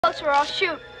close or I'll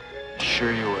shoot.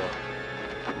 Sure you will.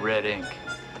 Red ink.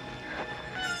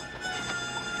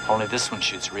 Only this one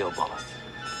shoots real bullets.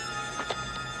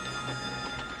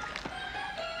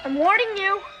 I'm warning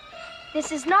you,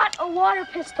 this is not a water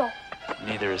pistol.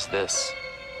 Neither is this.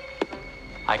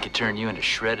 I could turn you into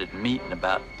shredded meat in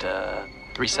about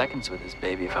 3 seconds with this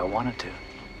baby if I wanted to.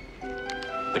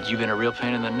 But you've been a real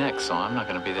pain in the neck, so I'm not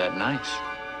gonna be that nice.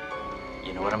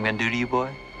 You know what I'm gonna do to you, boy?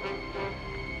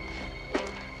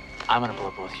 I'm gonna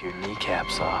blow both your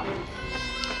kneecaps off.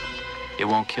 It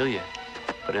won't kill you,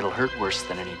 but it'll hurt worse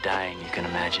than any dying you can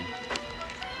imagine.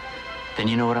 Then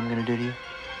you know what I'm gonna do to you?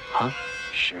 Huh?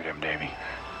 Shoot him, Davy.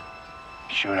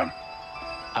 Shoot him.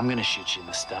 I'm gonna shoot you in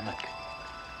the stomach.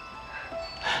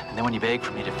 And then when you beg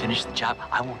for me to finish the job,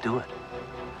 I won't do it.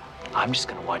 I'm just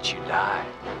gonna watch you die.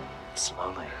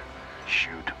 Slowly.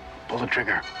 Shoot. Pull the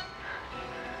trigger.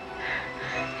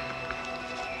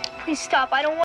 Please stop, I don't want